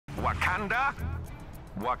Wakanda,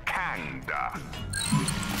 Wakanda.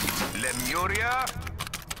 Lemuria.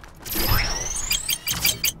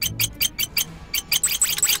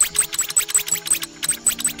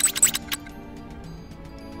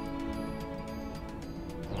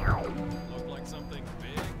 Looked like something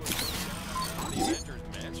big was going on in the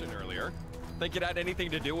Avengers Mansion earlier. Think it had anything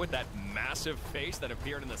to do with that massive face that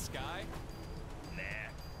appeared in the sky? Nah,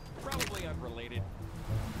 probably unrelated.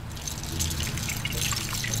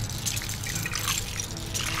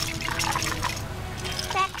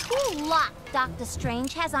 That cool lock Doctor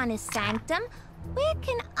Strange has on his sanctum, where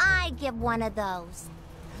can I get one of those?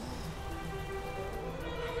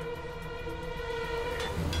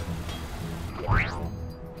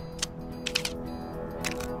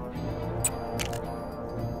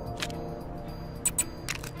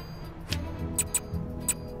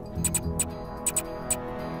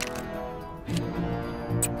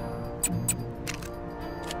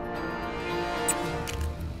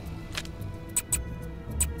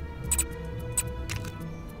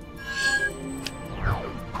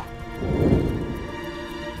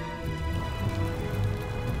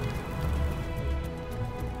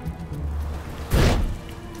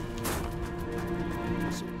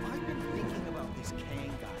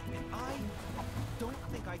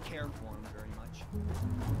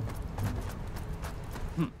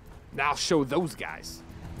 I'll show those guys.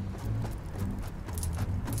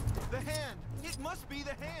 The hand! It must be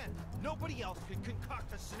the hand! Nobody else could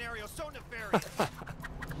concoct a scenario so nefarious!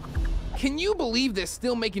 Can you believe they're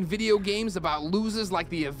still making video games about losers like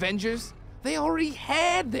the Avengers? They already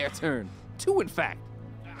had their turn. 2, in fact.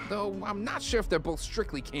 Though I'm not sure if they're both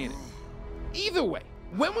strictly canon. Either way,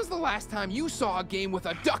 when was the last time you saw a game with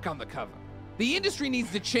a duck on the cover? The industry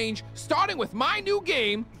needs to change, starting with my new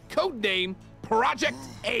game, codename Project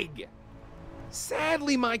Egg.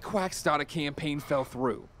 Sadly, my Quackstarter campaign fell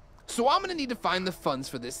through, so I'm gonna need to find the funds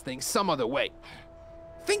for this thing some other way.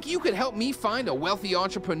 Think you could help me find a wealthy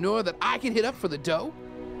entrepreneur that I can hit up for the dough?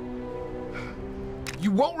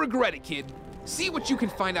 You won't regret it, kid. See what you can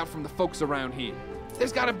find out from the folks around here.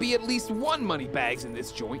 There's gotta be at least one moneybags in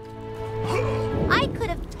this joint. I could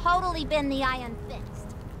have totally been the Iron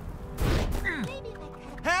Fist. Maybe if I could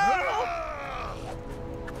have... Help!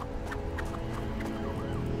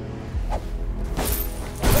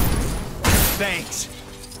 Thanks.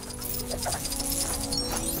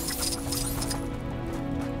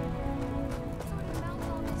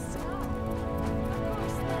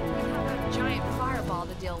 Giant fireball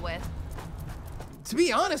to deal with. To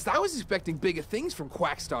be honest, I was expecting bigger things from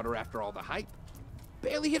Quackstarter after all the hype.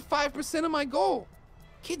 Barely hit 5% of my goal.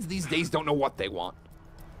 Kids these days don't know what they want.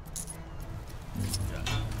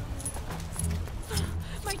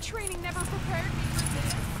 My training never prepared me for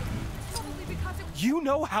this. Probably because it was... You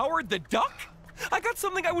know Howard the Duck? I got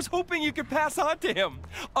something I was hoping you could pass on to him.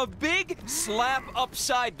 A big slap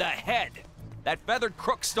upside the head. That feathered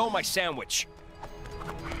crook stole my sandwich.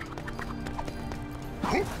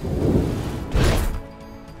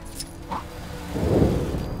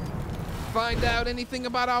 Find out anything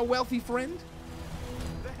about our wealthy friend?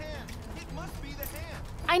 The hand! It must be the hand!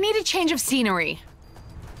 I need a change of scenery.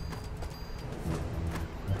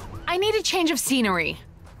 I need a change of scenery.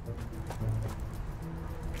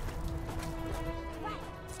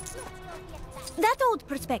 That old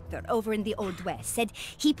prospector over in the Old West said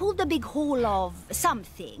he pulled a big hole of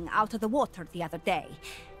something out of the water the other day.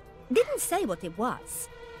 Didn't say what it was,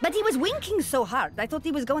 but he was winking so hard I thought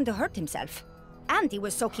he was going to hurt himself. And he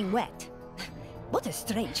was soaking wet. What a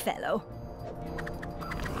strange fellow.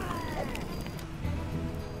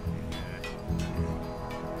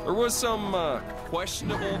 There was some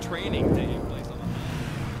questionable training taking place on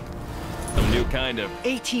the... Some new kind of...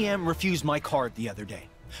 ATM refused my card the other day.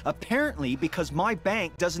 Apparently because my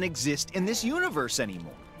bank doesn't exist in this universe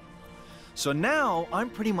anymore. So now I'm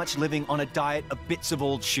pretty much living on a diet of bits of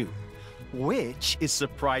old shoe, which is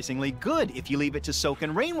surprisingly good if you leave it to soak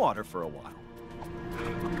in rainwater for a while.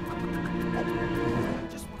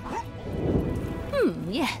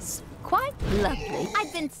 Yes, quite lovely.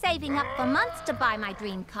 I've been saving up for months to buy my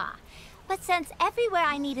dream car. But since everywhere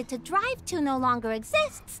I needed to drive to no longer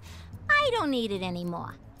exists, I don't need it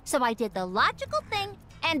anymore. So I did the logical thing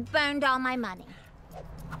and burned all my money.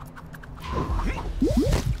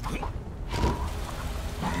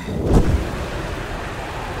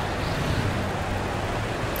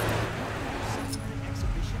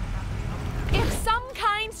 If some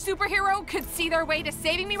kind superhero could see their way to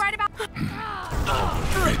saving me right about...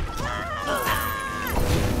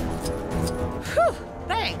 Whew,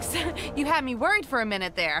 thanks. You had me worried for a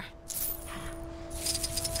minute there.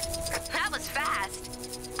 That was fast.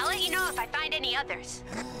 I'll let you know if I find any others.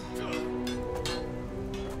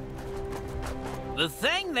 The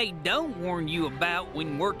thing they don't warn you about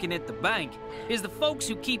when working at the bank is the folks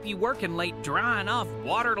who keep you working late drying off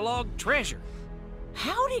waterlogged treasure.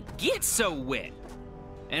 How'd it get so wet?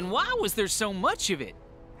 And why was there so much of it?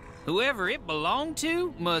 Whoever it belonged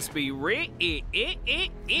to must be rich.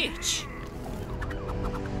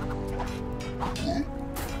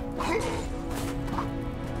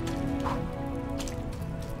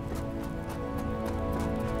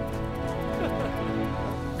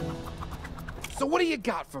 So what do you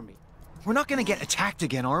got for me? We're not gonna get attacked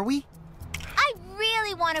again, are we? I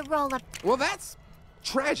really want to roll up. Well, that's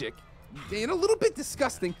tragic and a little bit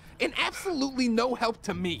disgusting and absolutely no help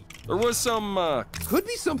to me. There was some, Could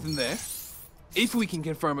be something there. If we can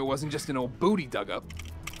confirm it wasn't just an old booty dug up.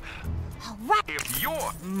 All right. If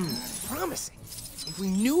you're Promising. If we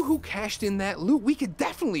knew who cashed in that loot, we could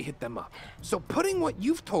definitely hit them up. So putting what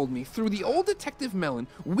you've told me through the old Detective Melon,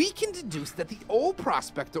 we can deduce that the old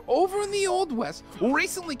prospector over in the Old West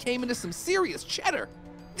recently came into some serious cheddar.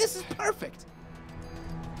 This is perfect.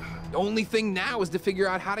 The only thing now is to figure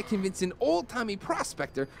out how to convince an old-timey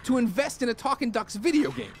prospector to invest in a Talking Ducks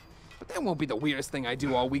video game. But that won't be the weirdest thing I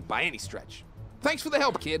do all week by any stretch. Thanks for the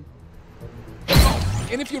help, kid. Oh,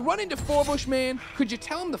 and if you run into Forbush, man, could you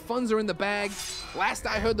tell him the funds are in the bag? Last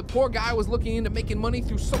I heard, the poor guy was looking into making money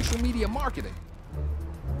through social media marketing.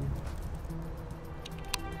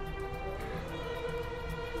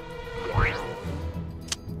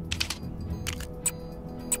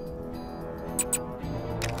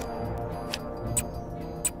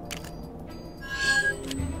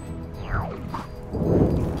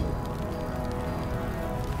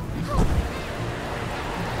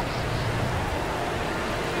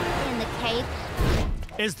 In the cave.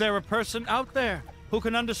 Is there a person out there who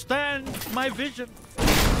can understand my vision?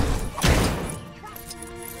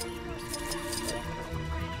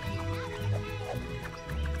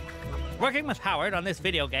 Working with Howard on this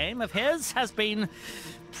video game of his has been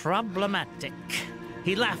problematic.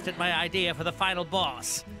 He laughed at my idea for the final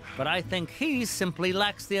boss, but I think he simply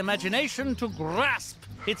lacks the imagination to grasp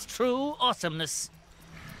its true awesomeness.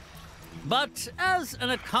 But as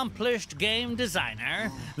an accomplished game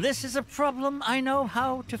designer, this is a problem I know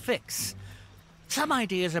how to fix. Some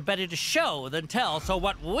ideas are better to show than tell, so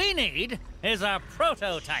what we need is a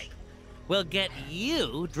prototype. We'll get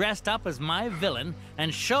you dressed up as my villain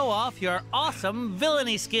and show off your awesome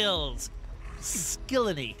villainy skills.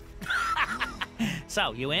 Skillany.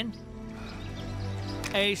 So, you in?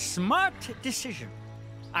 A smart decision.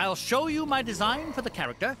 I'll show you my design for the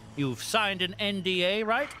character. You've signed an NDA,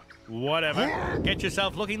 right? Whatever. Get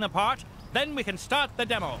yourself looking the part, then we can start the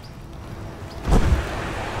demo.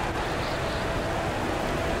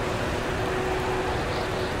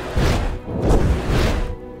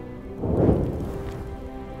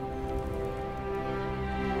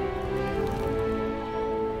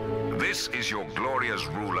 This is your glorious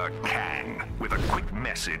ruler, Kang, with a quick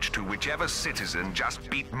message to whichever citizen just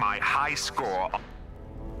beat my high score.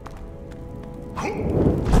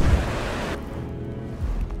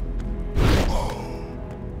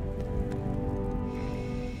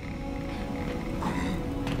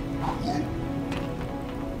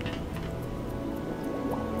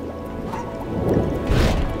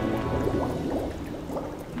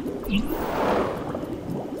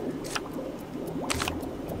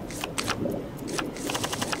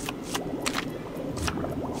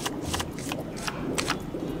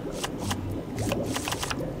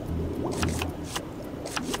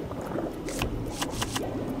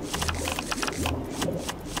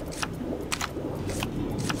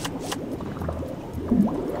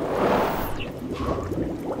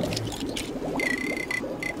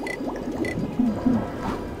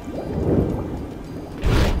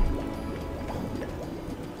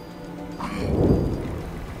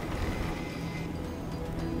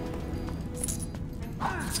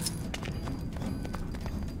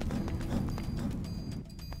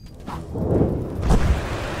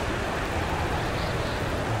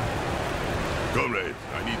 Comrade,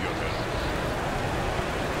 I need your help.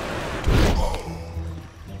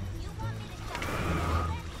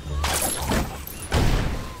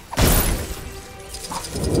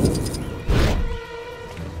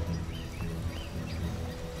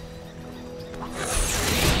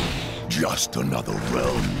 Just another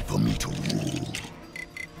realm for me to rule.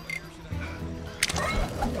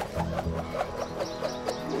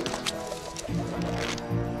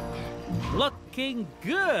 Looking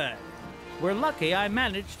good. We're lucky I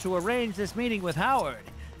managed to arrange this meeting with Howard.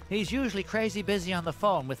 He's usually crazy busy on the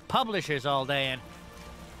phone with publishers all day and...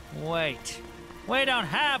 Wait. We don't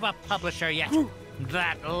have a publisher yet.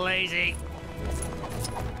 That lazy.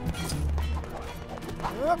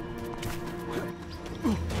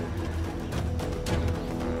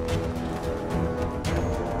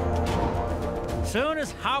 Soon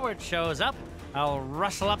as Howard shows up, I'll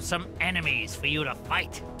rustle up some enemies for you to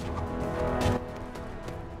fight.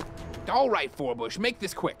 All right, Forbush, make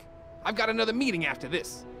this quick. I've got another meeting after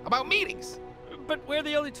this. About meetings. But we're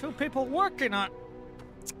the only two people working on...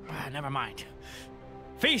 never mind.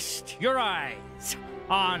 Feast your eyes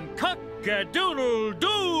on Cock-a-doodle-doo!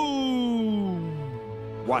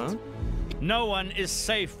 What? Huh? No one is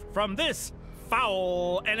safe from this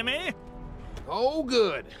foul enemy. Oh,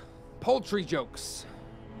 good. Poultry jokes.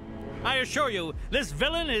 I assure you, this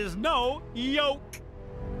villain is no yoke.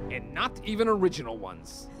 And not even original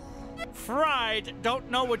ones. Fried don't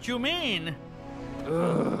know what you mean.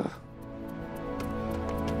 Ugh.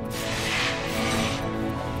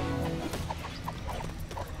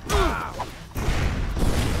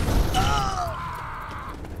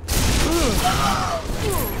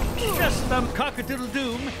 Just some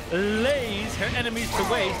cock-a-doodle-doom lays her enemies to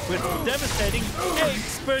waste with devastating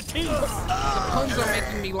expertise. The puns are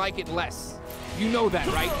making me like it less. You know that,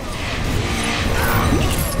 right?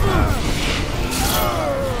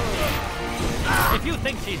 If you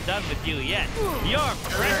think she's done with you yet, you're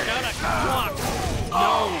fresh out of clock.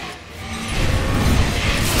 No.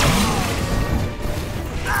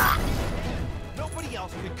 Nobody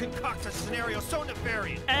else could concoct a scenario so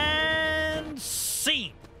nefarious. And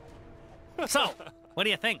scene. So, what do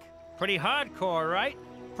you think? Pretty hardcore, right?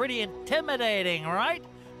 Pretty intimidating, right?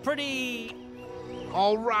 Pretty...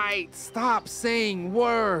 All right, stop saying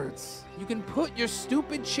words. You can put your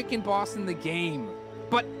stupid chicken boss in the game.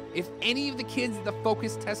 But if any of the kids at the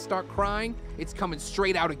focus test start crying, it's coming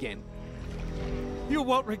straight out again. You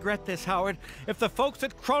won't regret this, Howard. If the folks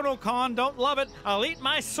at ChronoCon don't love it, I'll eat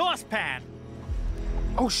my saucepan.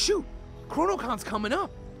 Oh, shoot. ChronoCon's coming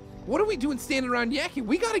up. What are we doing standing around yakking?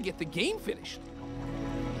 We gotta get the game finished.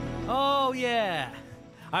 Oh, yeah.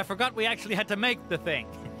 I forgot we actually had to make the thing.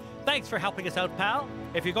 Thanks for helping us out, pal.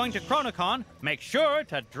 If you're going to ChronoCon, make sure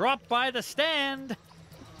to drop by the stand.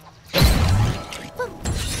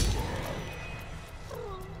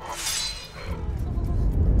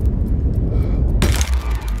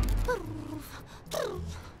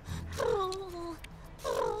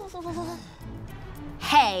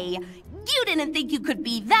 Hey, you didn't think you could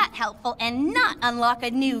be that helpful and not unlock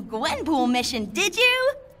a new Gwenpool mission, did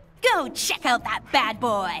you? Go check out that bad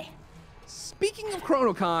boy. Speaking of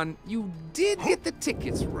ChronoCon, you did get the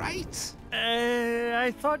tickets, right?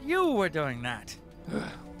 I thought you were doing that.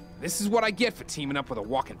 This is what I get for teaming up with a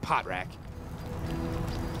walking pot rack.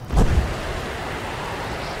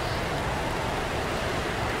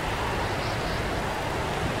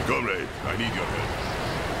 Comrade, I need your help.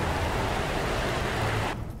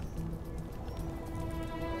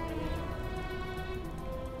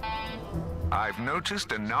 I've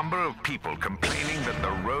noticed a number of people complaining that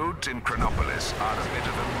the roads in Chronopolis are a bit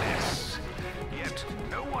of a mess. Yet,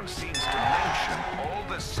 no one seems to mention all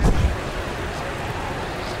the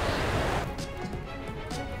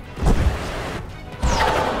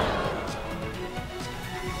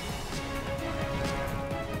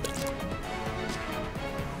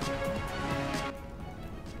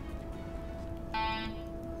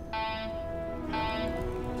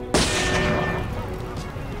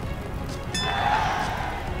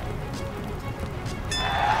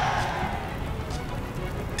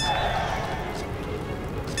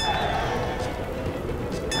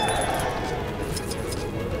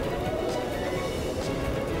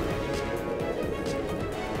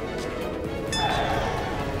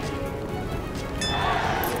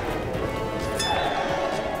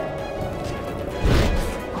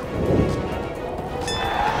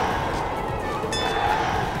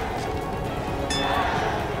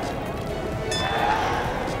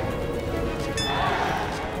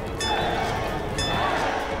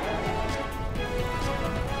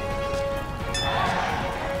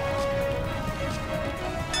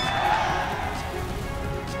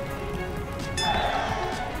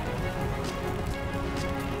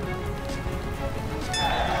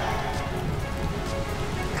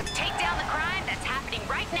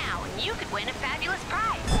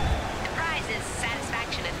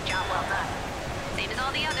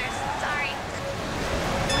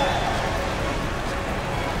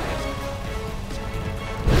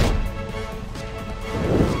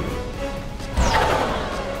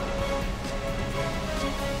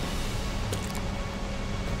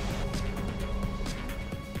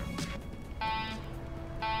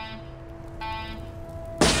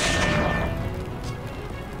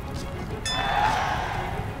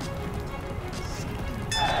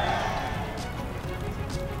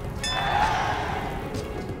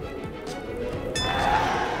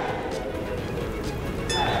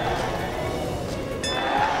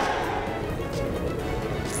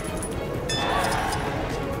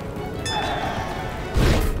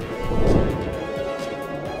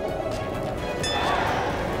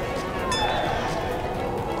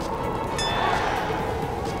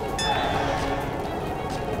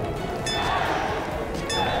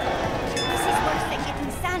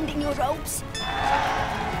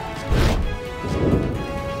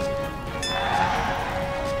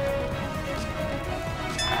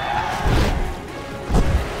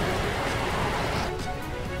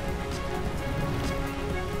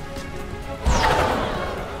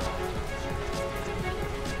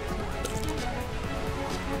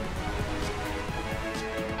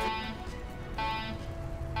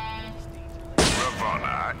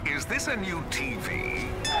a new TV.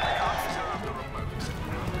 I can't turn the remote.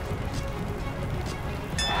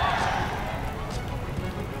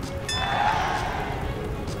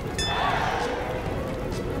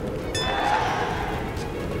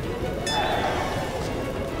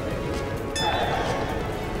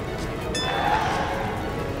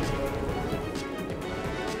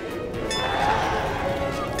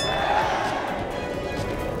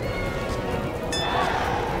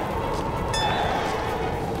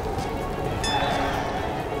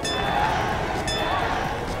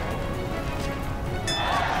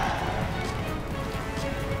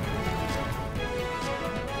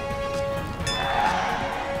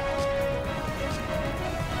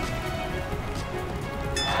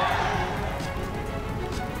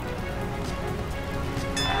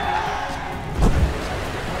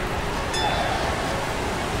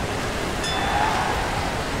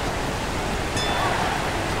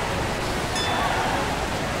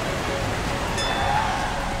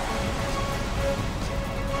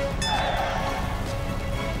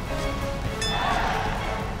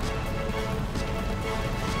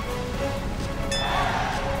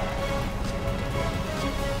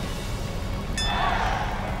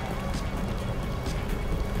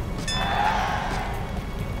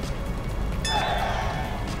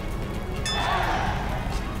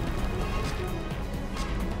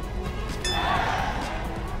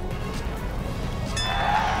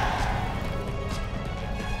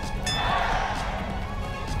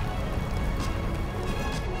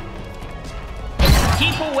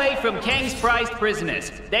 Away from Kang's prized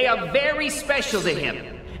prisoners. They are very special to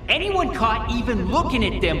him. Anyone caught even looking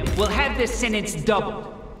at them will have their sentence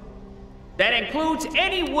doubled. That includes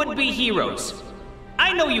any would-be heroes.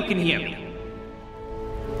 I know you can hear me.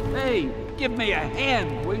 Hey, give me a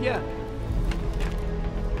hand, will ya?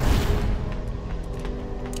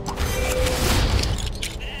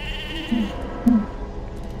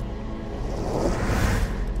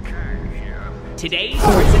 Today's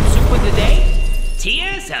prison soup of the day?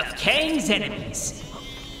 Tears of Kang's enemies.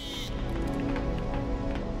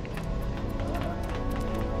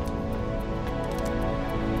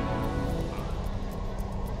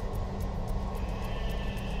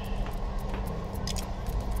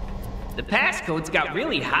 The passcodes got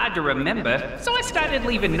really hard to remember, so I started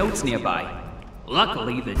leaving notes nearby.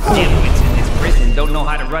 Luckily, the dimwits in this prison don't know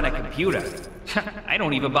how to run a computer. I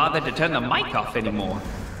don't even bother to turn the mic off anymore.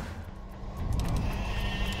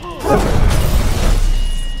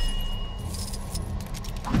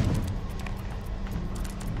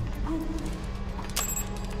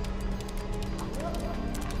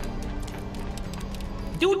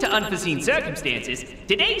 Due to unforeseen circumstances,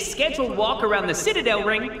 today's scheduled walk around the Citadel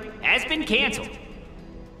ring has been canceled.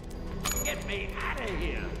 Get me out of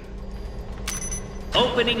here!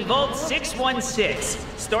 Opening Vault 616.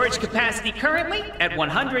 Storage capacity currently at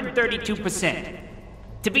 132%.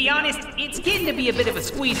 To be honest, it's getting to be a bit of a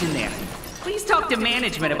squeeze in there. Please talk to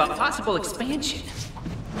management about possible expansion.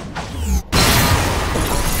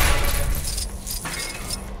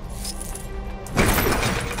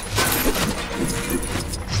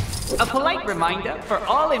 A polite reminder for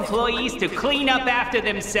all employees to clean up after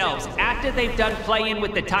themselves after they've done playing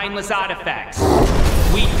with the timeless artifacts.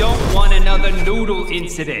 We don't want another noodle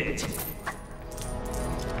incident.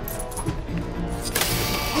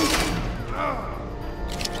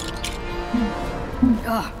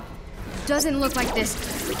 Ugh. Doesn't look like this.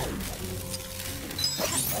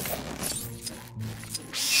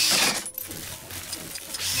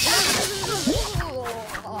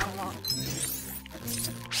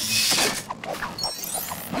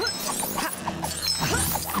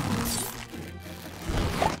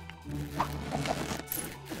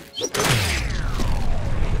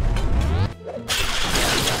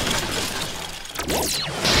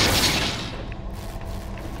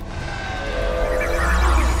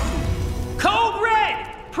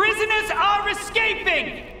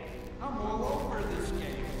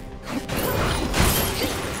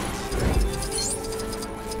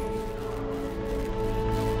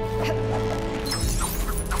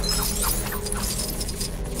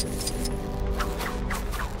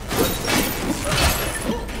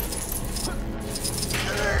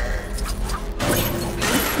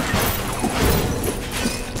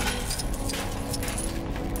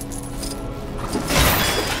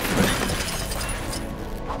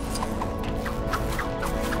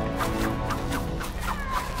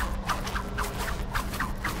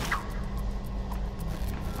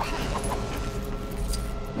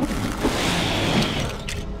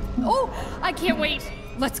 I can't wait.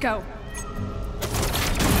 Let's go.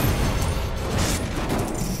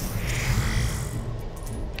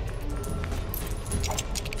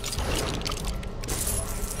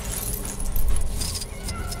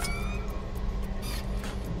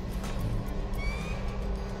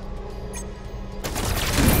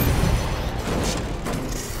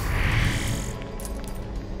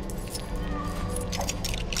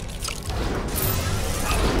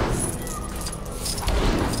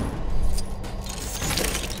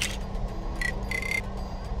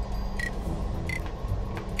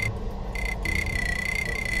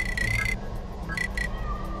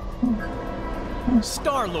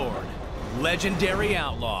 Star-Lord, legendary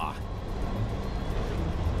outlaw.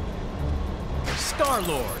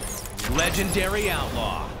 Star-Lord, legendary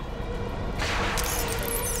outlaw.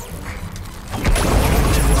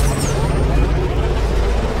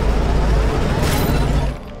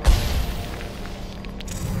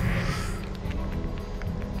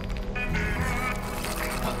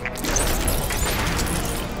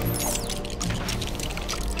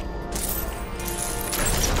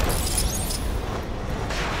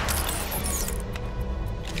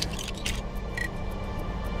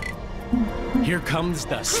 Here comes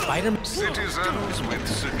the Spider-Man. Citizens with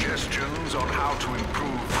suggestions on how to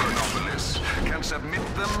improve Chronopolis can submit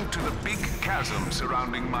them to the big chasm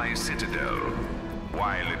surrounding my citadel.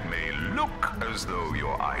 While it may look as though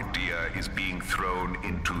your idea is being thrown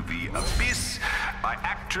into the abyss, I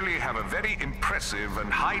actually have a very impressive and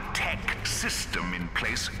high-tech system in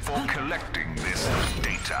place for collecting this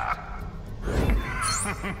data.